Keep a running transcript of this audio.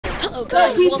Hello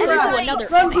guys, welcome to another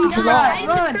vlog.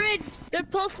 Run. They're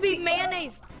supposed to be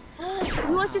mayonnaise.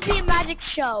 Who wants to see a magic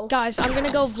show? Guys, I'm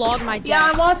gonna go vlog my death.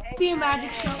 Yeah, I want to see a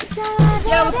magic show.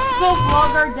 Yeah, let's go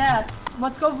vlog our deaths.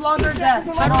 Let's go vlog our deaths.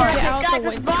 How do we get out Guys, the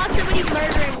let's way? vlog somebody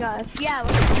murdering us. Yeah,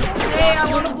 let's Hey, I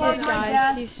Look want to at vlog this my guy.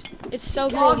 death. It's so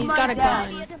cool. Vlog He's my got a death.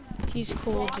 gun. He's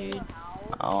cool, dude.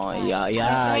 Oh yeah,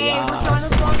 Hey, we're trying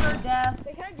to vlog our death.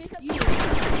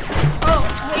 Oh,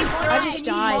 hey, sir, I just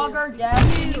can died. you vlog our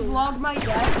death? Can you vlog my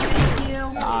death? Thank you.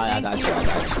 I got you.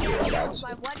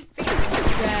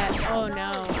 Yeah. Oh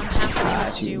no, I'm half in the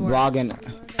sewer. Vlogging.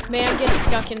 Man gets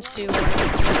stuck in sewer.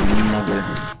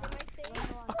 Nigga.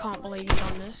 I can't believe you've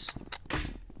done this.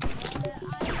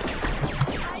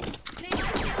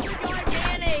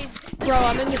 Bro,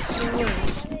 I'm in the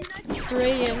sewers.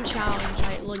 3 AM challenge,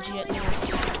 I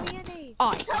legitness.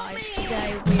 Alright guys,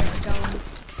 today we are going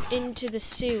into the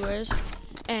sewers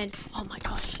and oh my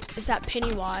gosh, is that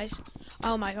Pennywise?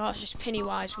 Oh my gosh, it's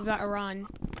Pennywise, we gotta run.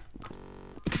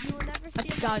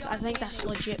 Guys, I think that's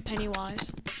legit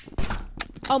Pennywise.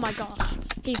 Oh my gosh,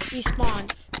 he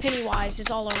spawned. Pennywise is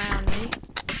all around me.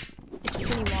 It's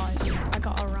Pennywise, I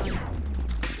gotta run.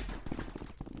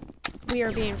 We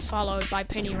are being followed by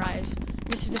Pennywise.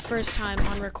 This is the first time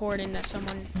on recording that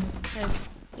someone has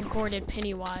recorded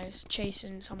Pennywise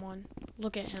chasing someone.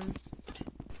 Look at him.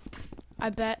 I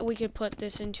bet we could put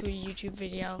this into a YouTube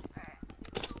video.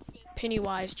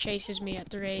 Pennywise chases me at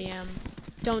 3 AM.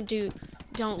 Don't do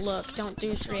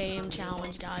 3 AM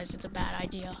challenge, guys. It's a bad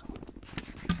idea.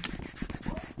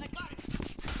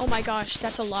 Oh my gosh,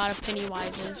 that's a lot of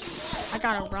Pennywises. I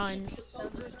gotta run.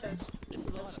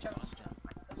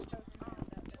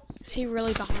 Is he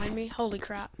really behind me? Holy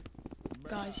crap.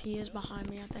 Guys, he is behind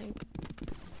me, I think.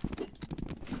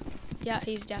 Yeah,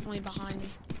 he's definitely behind me.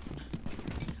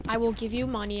 I will give you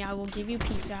money, I will give you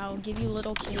pizza, I will give you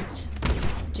little kids.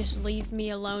 Just leave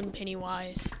me alone,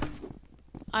 Pennywise.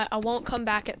 I won't come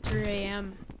back at 3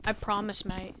 AM. I promise,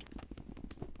 mate.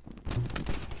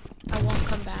 I won't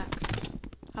come back.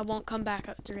 I won't come back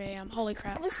at 3 AM. Holy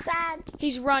crap. It was sad.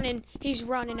 He's running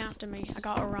after me. I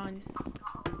gotta run.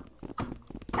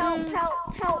 Help,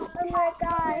 help, help. I'm gonna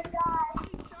die.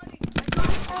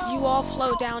 You all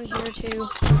float down here too.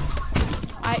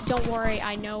 Don't worry,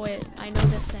 I know it. I know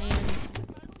the saying.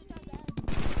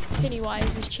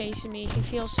 Pennywise is chasing me. He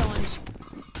feels so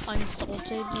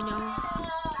unsalted, you know?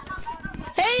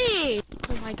 Hey!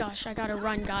 Oh my gosh, I gotta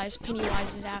run, guys.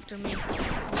 Pennywise is after me.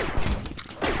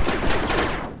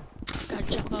 Gotta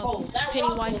jump up.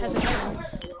 Pennywise has a gun.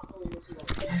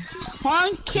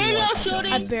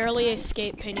 I barely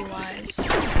escaped Pennywise.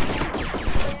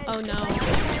 Oh no.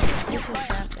 This is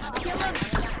death.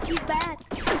 He's bad.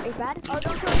 He's bad. Oh,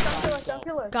 don't kill us, don't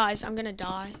kill us. Guys, I'm gonna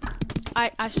die.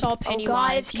 I saw Pennywise. Oh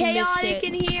God, it's chaotic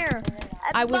in it. here.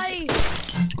 I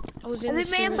was in the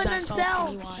sewers, I saw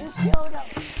Pennywise.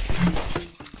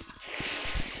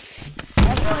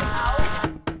 Everyone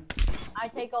out. I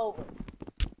take over.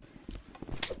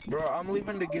 Bro, I'm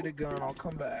leaving to get a gun. I'll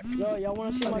come back. Yo, y'all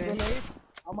wanna see my grenade?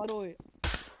 I'm gonna do it.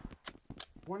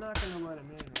 We're not gonna let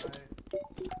him in, right?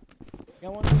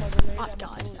 Y'all wanna see my grenade? Alright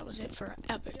guys, that was it for an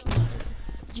epic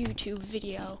YouTube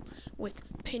video with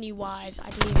Pennywise. I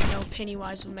didn't even know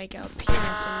Pennywise would make an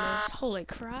appearance in this. Holy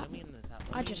crap.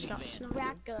 I just got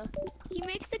sniped. He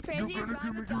makes the crazy You're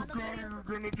gonna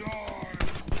die.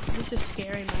 This is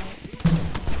scary, man.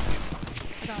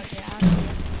 I gotta get out of here.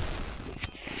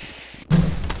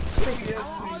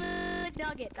 all the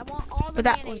nuggets. I want all the But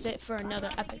that mayonnaise. was it for another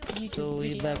epic YouTube So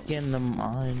we video. back in the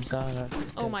mine, gotta.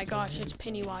 Oh my gosh, it's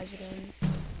Pennywise again.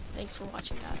 Thanks for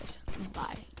watching, guys.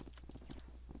 Bye.